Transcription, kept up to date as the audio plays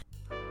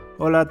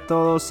Hola a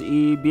todos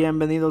y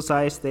bienvenidos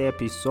a este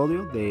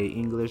episodio de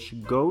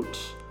English Goat.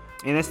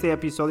 En este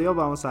episodio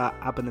vamos a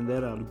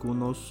aprender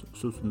algunos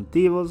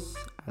sustantivos,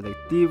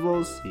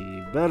 adjetivos y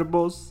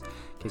verbos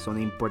que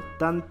son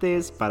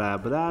importantes para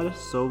hablar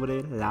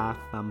sobre la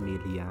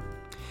familia.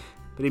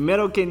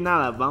 Primero que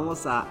nada,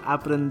 vamos a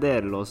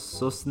aprender los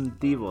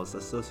sustantivos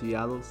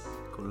asociados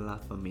con la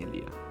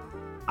familia.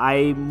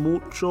 Hay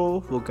mucho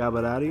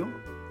vocabulario.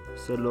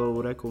 Se lo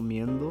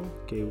recomiendo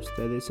que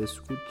ustedes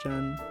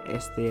escuchen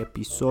este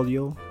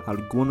episodio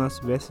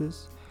algunas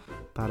veces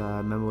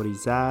para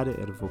memorizar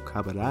el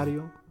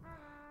vocabulario.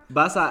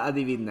 Vas a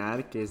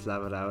adivinar qué es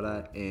la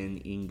palabra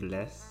en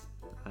inglés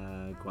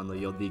cuando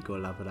yo digo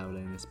la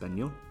palabra en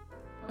español.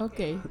 Ok.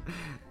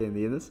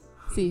 ¿Entiendes?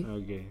 Sí.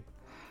 Ok.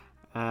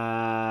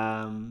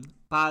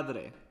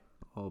 Padre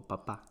o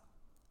papá.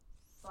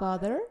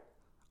 Father,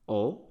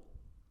 O.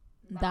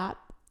 dad,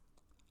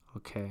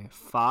 Ok.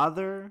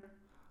 Father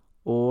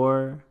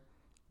or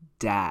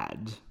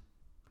dad.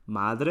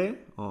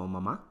 Madre o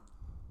mamá.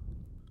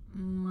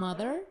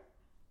 mother,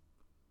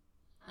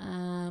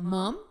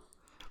 mom,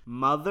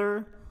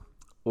 Mother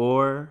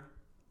or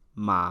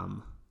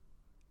mom.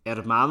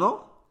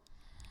 Hermano,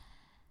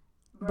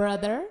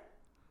 brother,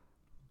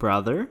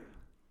 brother.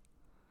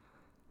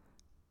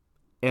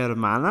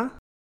 Hermana,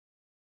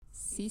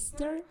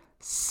 sister,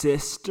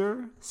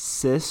 sister,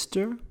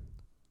 sister.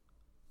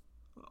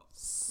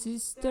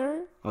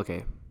 sister, Ok,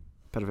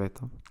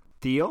 perfecto.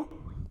 Tío,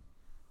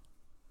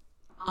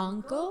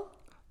 uncle,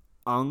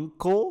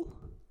 uncle,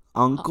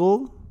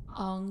 uncle.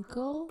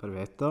 uncle,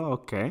 Perfecto,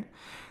 ok.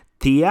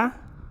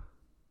 Tía,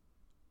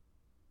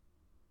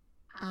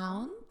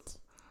 aunt,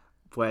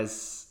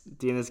 pues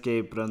tienes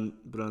que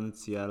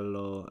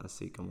pronunciarlo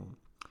así como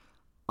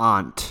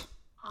aunt.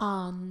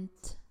 aunt,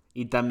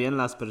 Y también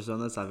las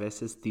personas a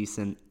veces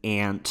dicen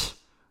aunt.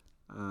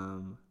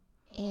 aunt,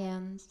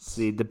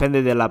 Sí,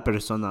 depende de la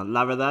persona.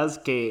 La verdad es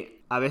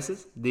que a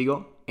veces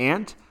digo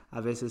aunt,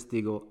 a veces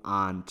digo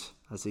aunt.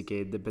 Así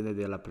que depende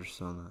de la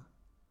persona.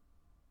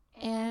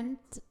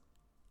 aunt,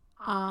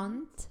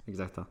 aunt,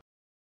 Exacto.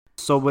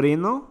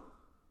 Sobrino,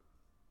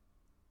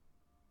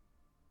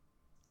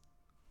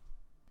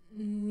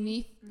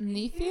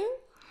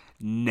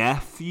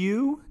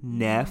 nephew,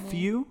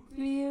 nephew.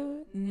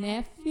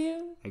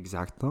 nephew,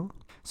 Exacto.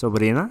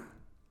 Sobrina,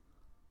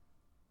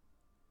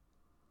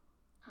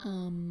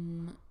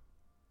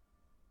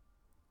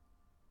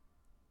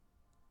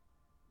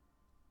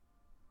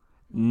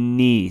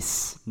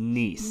 niece.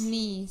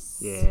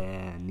 niece,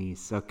 Yeah,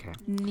 niece. Okay.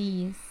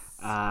 niece,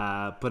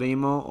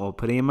 Primo o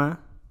prima,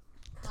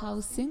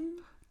 cousin,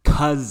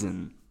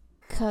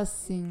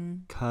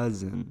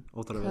 cousin.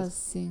 Otra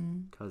vez.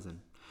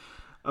 Cousin.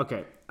 Ok,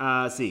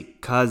 sí,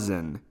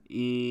 cousin.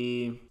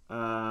 Y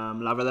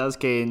la verdad es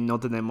que no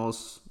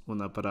tenemos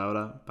una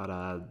palabra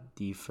para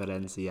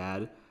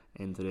diferenciar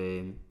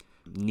entre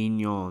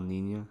niño o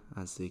niña,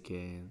 así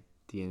que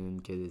tienen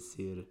que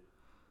decir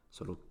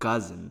solo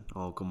cousin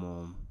o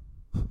como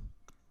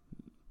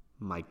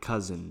my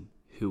cousin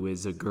who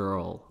is a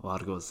girl o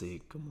algo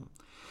así. Como...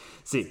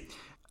 Sí,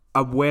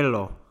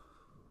 abuelo,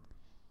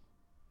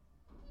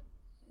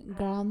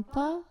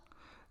 grandpa,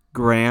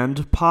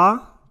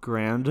 grandpa.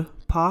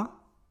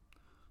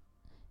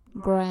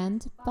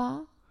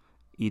 grandpa,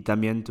 Y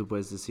también tú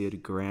puedes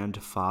decir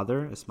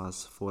grandfather, es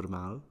más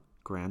formal.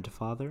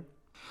 Grandfather.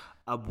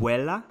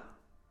 Abuela,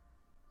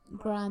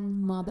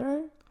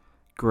 grandmother,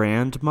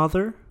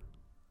 grandmother.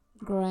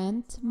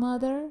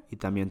 grandmother, Y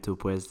también tú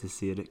puedes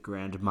decir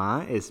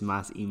grandma, es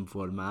más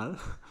informal.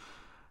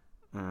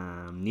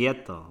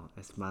 Nieto,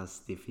 es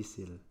más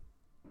difícil.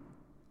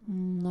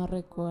 no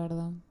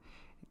recuerdo.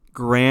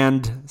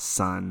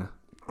 Grandson.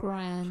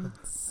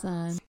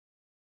 Grandson,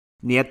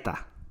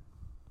 Nieta.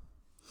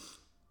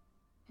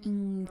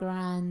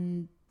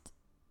 grand,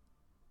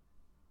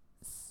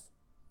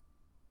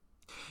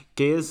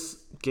 ¿Qué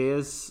es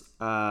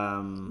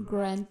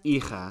grand,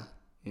 hija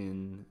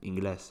en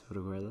inglés?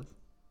 ¿Recuerdas?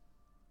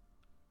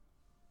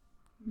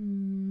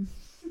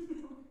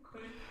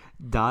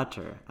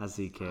 Daughter,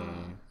 así que...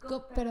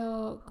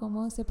 pero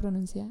 ¿cómo se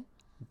pronuncia?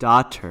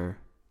 Daughter,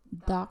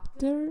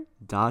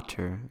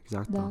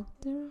 exacto.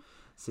 Doctor,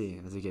 Sí,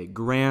 así que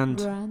Grand-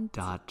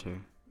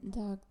 granddaughter.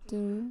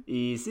 doctor,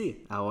 Y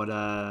sí,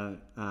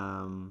 ahora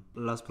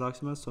las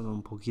próximas son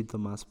un poquito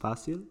más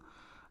fácil.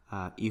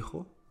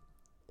 Hijo,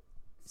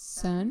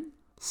 son,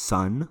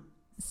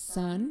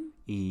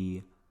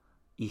 y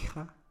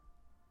hija,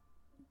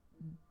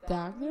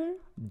 doctor,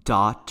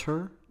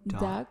 daughter.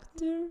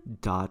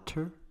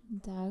 doctor,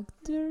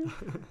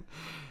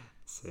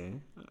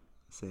 Sí.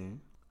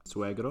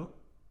 Suegro.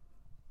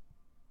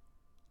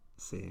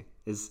 Sí.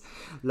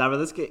 La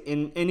verdad es que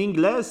en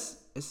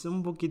inglés es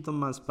un poquito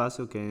más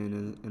fácil que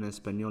en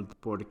español.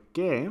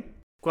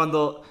 Porque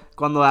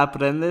cuando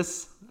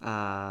aprendes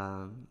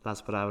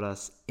las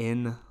palabras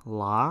en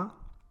la,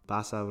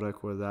 vas a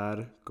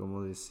recordar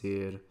cómo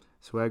decir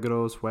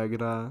suegro,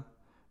 suegra,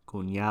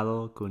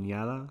 cuñado,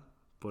 cuñada,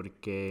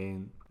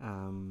 porque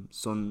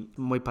son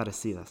muy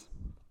parecidas.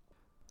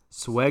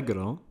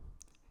 Suegro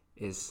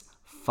es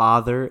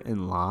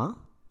Father-in-law.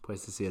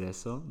 ¿Puedes decir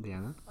eso,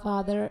 Diana?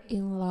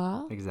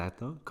 Father-in-law.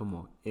 Exacto,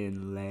 como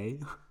in-lay,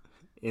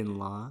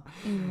 in-law.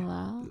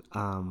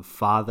 In-law.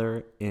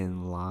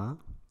 Father-in-law.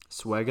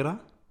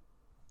 Suegra.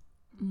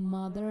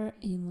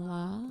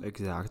 Mother-in-law.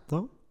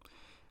 Exacto.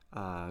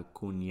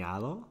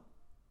 Cuñado.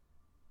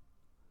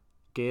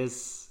 ¿Qué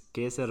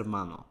es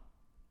hermano?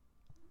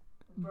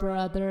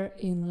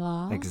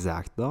 Brother-in-law.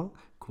 Exacto.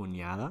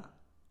 Cuñada.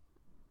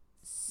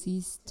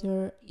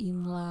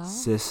 Sister-in-law.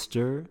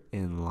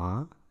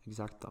 Sister-in-law.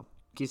 Exacto.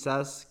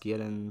 Quizás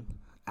quieren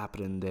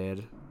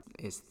aprender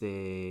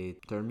este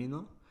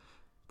término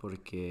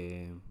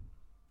porque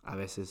a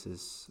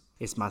veces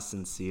es más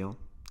sencillo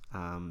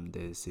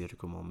de decir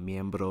como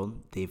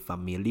miembro de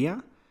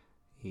familia.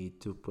 Y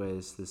tú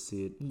puedes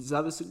decir,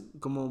 ¿sabes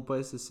cómo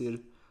puedes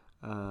decir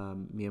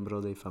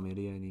miembro de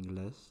familia en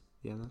inglés,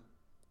 Diana?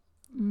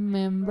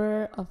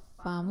 Member of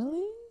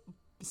family.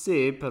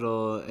 Sí,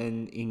 pero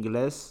en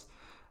inglés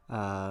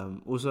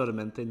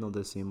usualmente no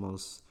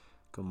decimos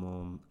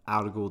como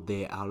algo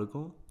de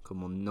algo,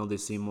 como no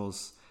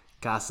decimos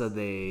casa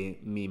de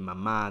mi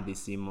mamá,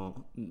 decimos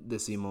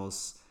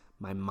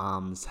my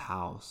mom's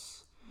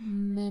house.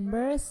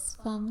 Members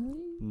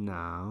family.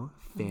 No,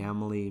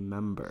 family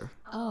member.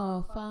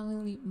 Oh,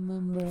 family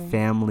member.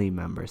 Family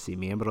member, sí,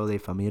 miembro de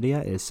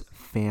familia es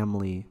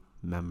family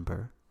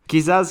member.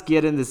 Quizás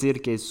quieren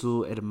decir que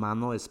su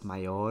hermano es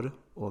mayor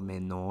o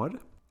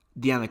menor.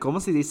 Diana, ¿cómo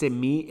se dice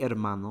mi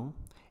hermano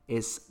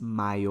es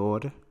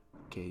mayor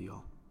que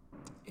yo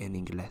en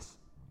inglés?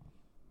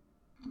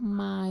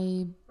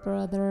 My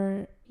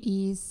brother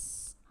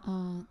is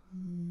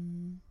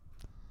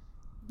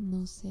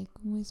no sé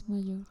cómo es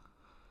mayor.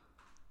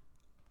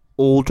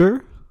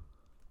 Older?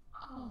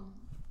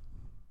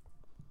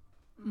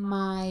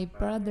 My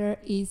brother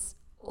is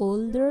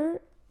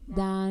older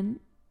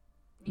than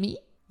me.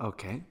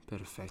 Ok,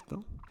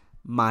 perfecto.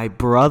 My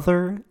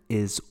brother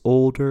is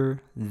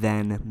older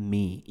than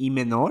me. ¿Y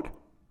menor?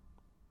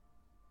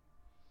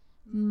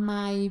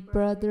 My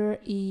brother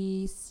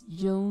is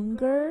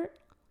younger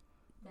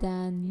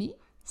than me.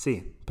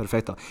 Sí,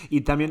 perfecto.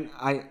 Y también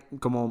hay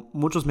como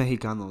muchos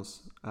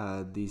mexicanos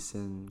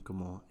dicen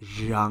como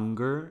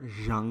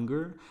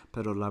younger,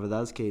 pero la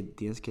verdad es que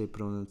tienes que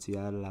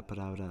pronunciar la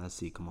palabra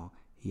así como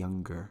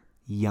younger.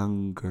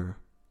 Younger.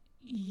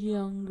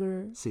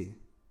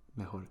 Sí,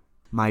 mejor.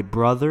 My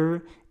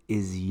brother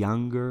is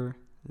younger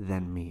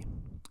than me.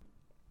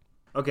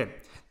 Ok,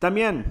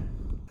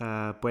 también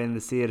pueden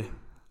decir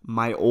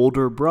my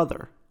older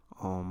brother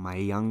o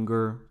my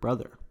younger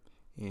brother.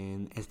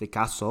 En este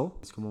caso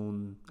es como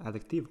un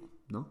adjetivo,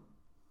 ¿no?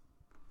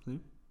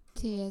 ¿Sí?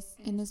 Sí,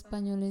 en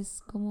español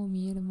es como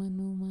mi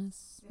hermano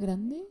más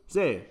grande. Sí,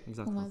 O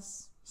exacto.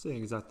 más. Sí,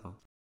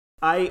 exacto.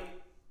 Hay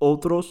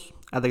otros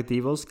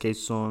adjetivos que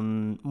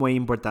son muy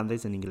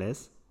importantes en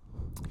inglés.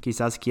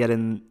 Quizás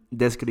quieren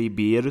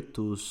describir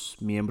tus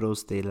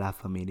miembros de la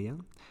familia.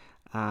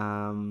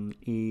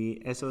 Y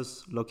eso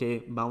es lo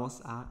que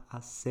vamos a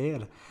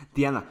hacer.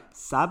 Diana,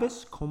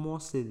 ¿sabes cómo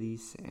se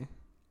dice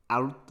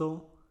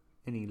alto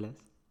en inglés?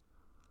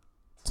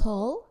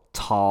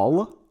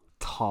 Tall.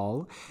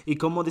 ¿Y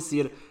cómo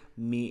decir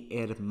mi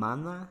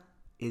hermana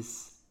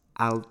es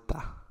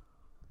alta?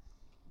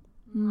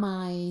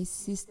 My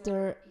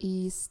sister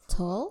is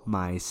tall.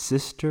 My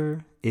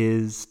sister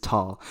is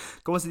tall.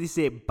 ¿Cómo se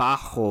dice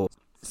bajo?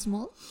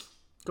 Small.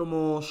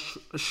 Como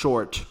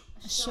short.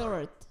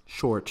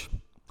 Short.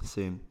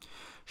 Sí,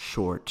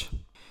 short.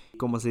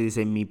 ¿Cómo se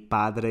dice mi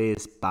padre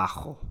es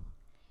bajo?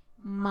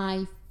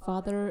 My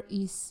father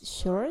is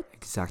short.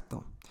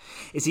 Exacto.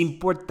 Es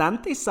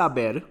importante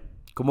saber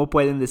cómo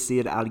pueden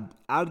decir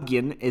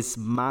alguien es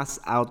más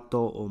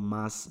alto o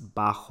más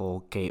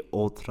bajo que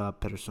otra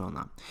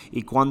persona.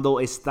 Y cuando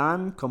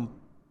están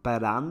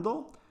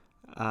comparando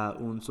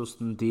un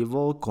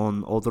sustantivo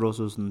con otro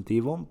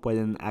sustantivo,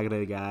 pueden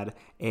agregar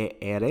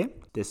er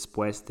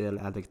después del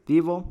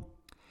adjetivo.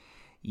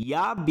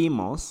 Ya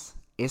vimos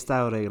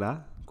esta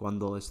regla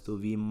cuando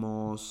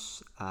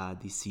estuvimos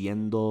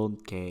diciendo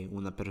que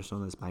una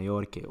persona es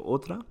mayor que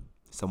otra.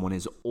 Someone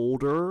is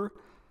older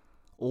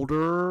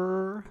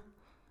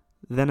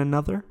than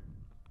another.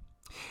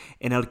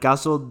 En el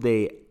caso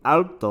de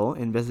alto,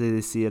 en vez de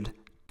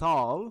decir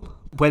tall,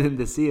 pueden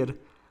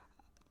decir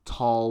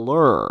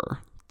taller.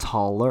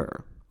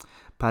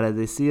 Para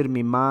decir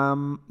mi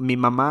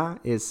mamá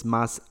es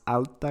más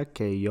alta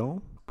que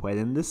yo,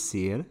 pueden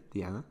decir,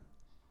 Diana.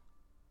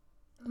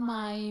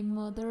 My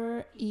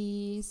mother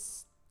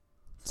is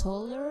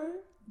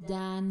taller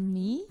than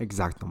me.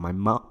 Exacto. My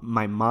mom,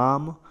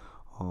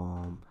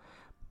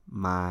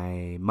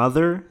 my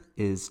mother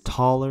is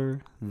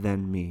taller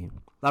than me.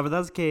 La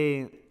verdad es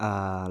que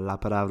la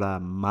palabra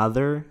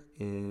mother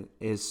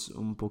es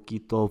un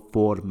poquito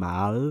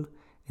formal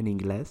en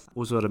inglés.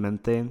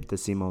 Usualmente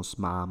decimos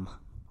mom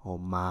o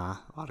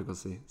ma o algo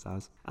así,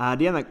 ¿sabes?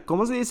 Diana,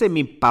 ¿cómo se dice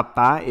mi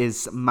papá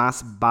es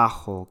más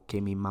bajo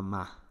que mi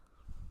mamá?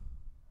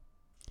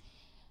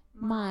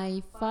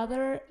 My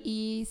father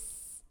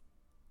is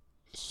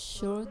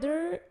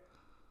shorter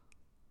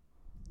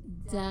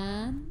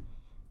than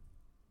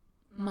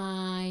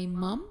My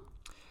mom.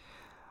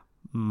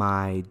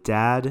 My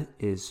dad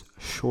is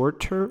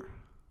shorter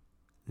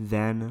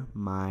than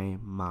my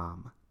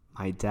mom.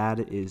 My dad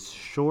is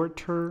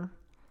shorter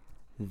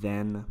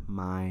than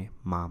my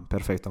mom.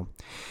 Perfecto.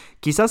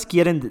 Quizás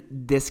quieren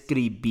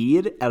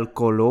describir el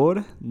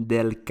color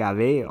del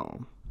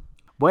cabello.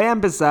 Voy a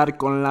empezar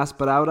con las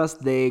palabras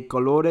de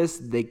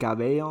colores de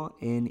cabello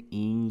en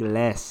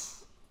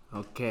inglés.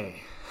 Ok.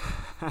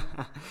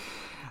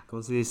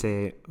 ¿Cómo se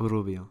dice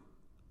rubio?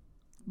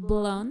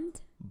 Blonde.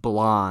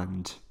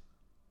 Blonde.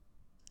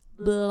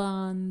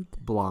 Blonde.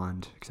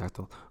 Blonde,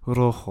 exacto.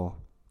 Rojo.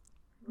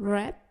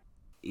 Red.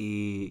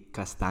 Y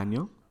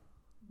castaño.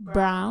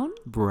 Brown.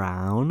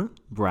 Brown.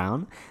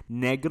 Brown.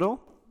 Negro.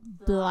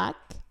 Black.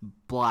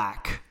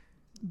 Black.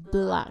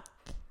 Black.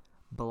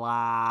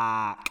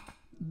 Black.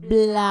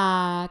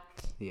 Black.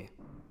 Yeah,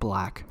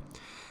 black.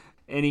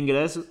 En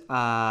inglés,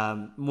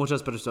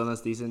 muchas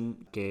personas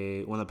dicen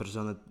que una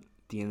persona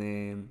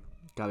tiene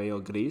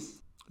cabello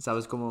gris.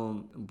 ¿Sabes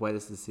cómo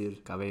puedes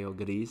decir cabello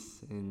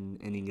gris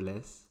en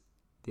inglés,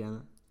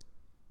 Diana?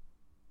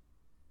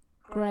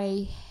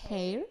 Gray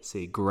hair.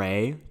 Sí,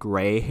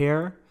 gray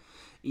hair.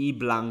 Y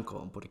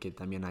blanco, porque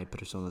también hay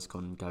personas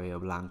con cabello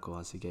blanco.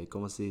 Así que,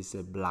 ¿cómo se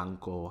dice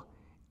blanco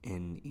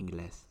en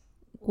inglés?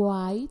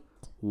 White.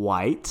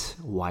 White.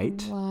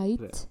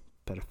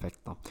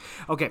 Perfecto.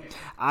 Ok,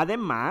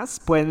 además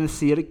pueden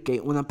decir que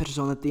una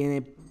persona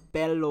tiene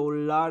pelo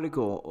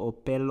largo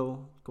o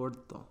pelo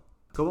corto.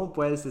 ¿Cómo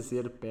puedes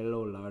decir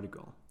pelo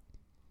largo?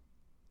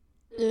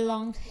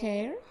 Long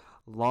hair.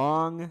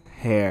 Long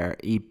hair.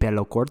 ¿Y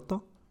pelo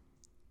corto?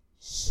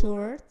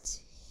 Short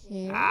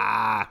hair.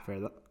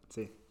 Perdón.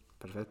 Sí,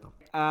 perfecto.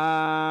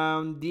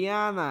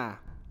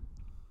 Diana.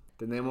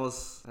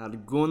 Tenemos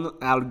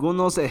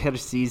algunos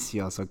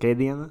ejercicios, ¿ok,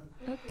 Diana?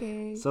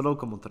 Ok. Solo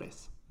como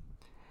 3.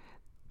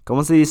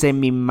 ¿Cómo se dice?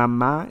 Mi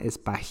mamá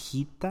es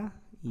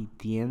bajita y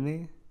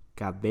tiene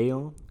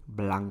cabello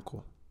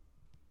blanco.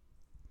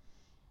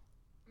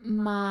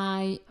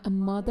 My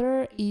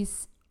mother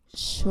is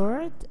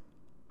short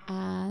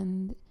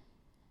and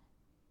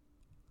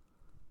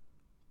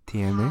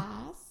Tiene.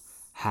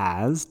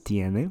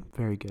 Tiene.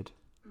 Very good.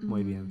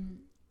 Muy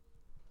bien.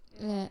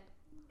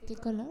 ¿Qué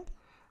color?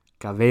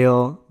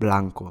 Cabello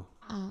blanco.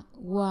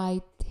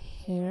 White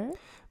hair.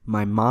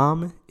 My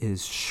mom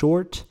is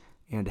short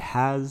and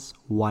has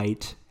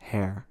white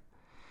hair.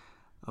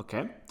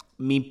 Okay.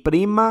 Mi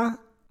prima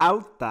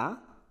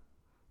alta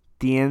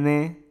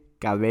tiene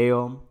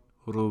cabello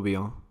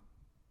rubio.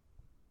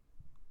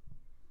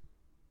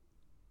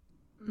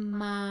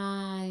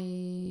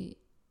 My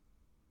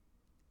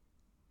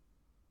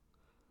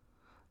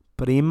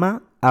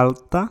Prima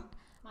alta.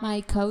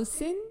 My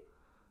cousin.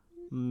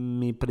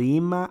 Mi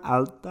prima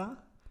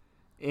alta.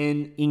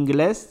 En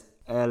inglés,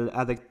 el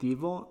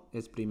adjetivo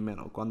es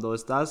primero. Cuando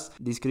estás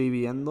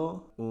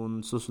describiendo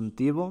un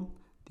sustantivo,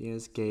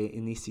 tienes que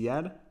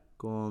iniciar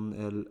con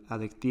el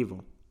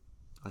adjetivo.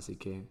 Así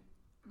que...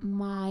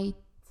 My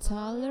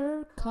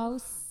taller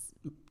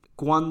cousin.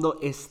 Cuando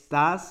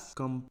estás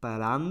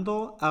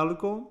comparando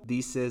algo,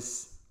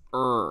 dices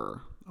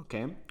 ¿ok?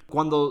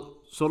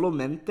 Cuando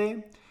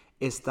solamente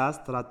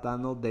estás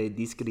tratando de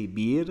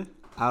describir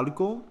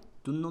algo,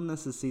 tú no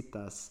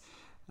necesitas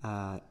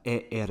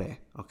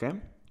 ¿ok?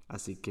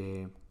 Así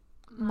que...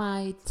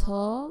 My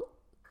tall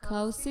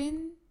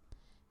cousin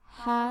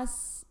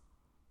has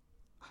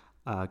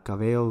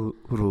cabello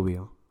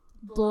rubio.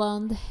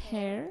 blonde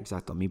hair.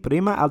 Exacto. Mi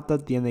prima alta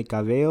tiene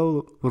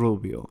cabello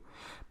rubio.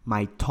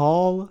 My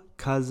tall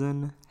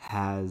cousin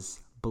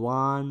has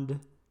blonde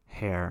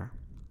hair.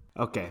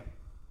 Ok.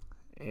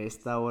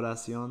 Esta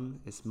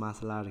oración es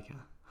más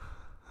larga.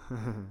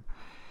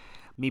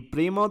 Mi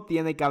primo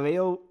tiene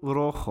cabello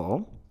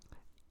rojo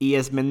y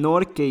es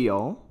menor que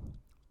yo,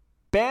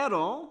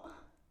 pero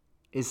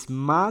es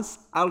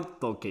más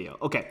alto que yo.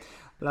 Ok.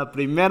 La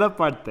primera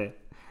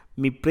parte.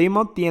 Mi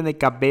primo tiene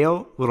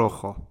cabello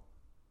rojo.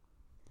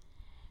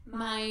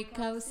 My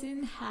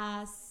cousin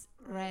has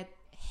red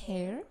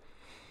hair.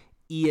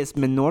 Y es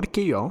menor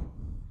que yo.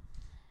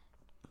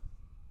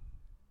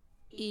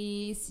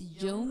 Is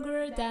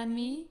younger than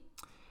me,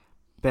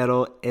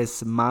 Pero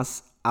es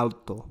más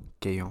alto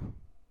que yo.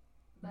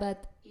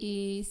 but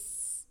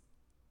is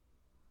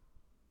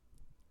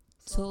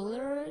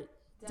taller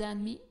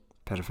than me.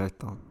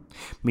 Perfecto.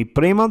 Mi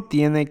primo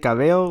tiene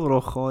cabello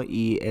rojo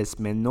y es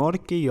menor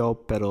que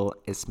yo, pero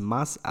es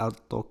más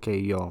alto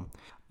que yo.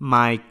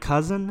 My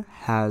cousin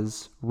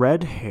has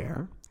red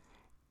hair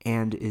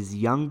and is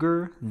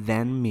younger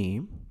than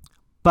me,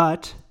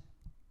 but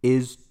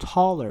is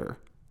taller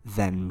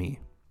than me.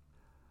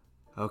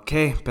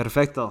 Ok,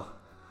 perfecto.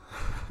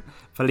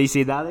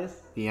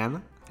 Felicidades,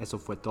 Diana. Eso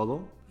fue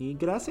todo. Y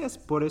gracias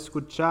por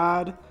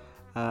escuchar.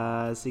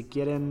 Si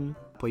quieren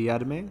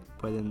apoyarme,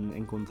 pueden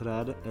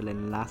encontrar el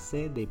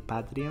enlace de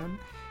Patreon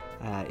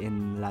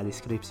en la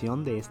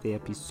descripción de este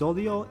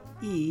episodio.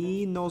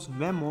 Y nos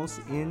vemos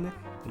en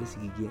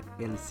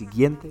el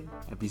siguiente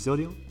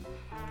episodio.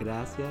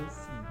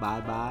 Gracias.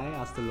 Bye bye.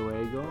 Hasta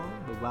luego.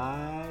 Bye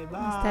bye.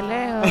 Hasta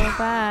luego.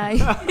 Bye.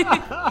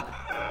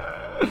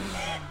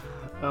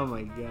 Oh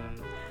my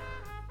God.